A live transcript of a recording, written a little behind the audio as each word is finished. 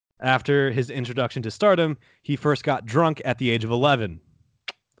After his introduction to stardom, he first got drunk at the age of 11.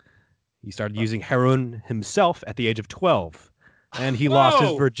 He started using heroin himself at the age of 12. And he lost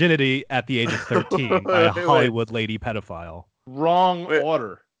his virginity at the age of 13 by a Hollywood lady pedophile. Wrong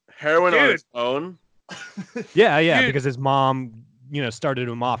order. Heroin on its own? Yeah, because his mom, started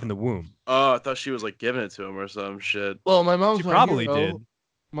him off in the womb. Oh, I thought she was like giving it to him or some shit. Well, my mom's my probably hero. did.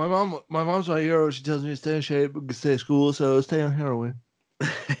 My mom's my hero. She tells me to stay in shape, stay at school, so stay on heroin.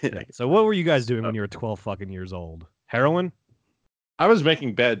 Yeah. So what were you guys doing when you were 12 fucking years old? Heroin? I was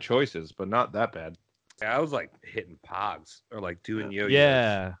making bad choices, but not that bad. Yeah, I was like hitting pogs or like doing yo-yos.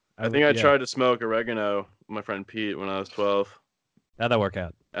 Yeah. I think I tried to smoke oregano with my friend Pete when I was 12. How'd that work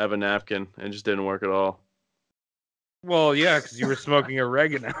out? I have a napkin. It just didn't work at all. Well, yeah, because you were smoking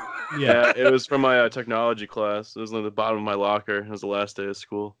oregano. Yeah, it was from my technology class. It was at the bottom of my locker. It was the last day of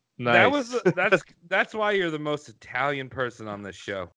school. Nice. That's why you're the most Italian person on this show.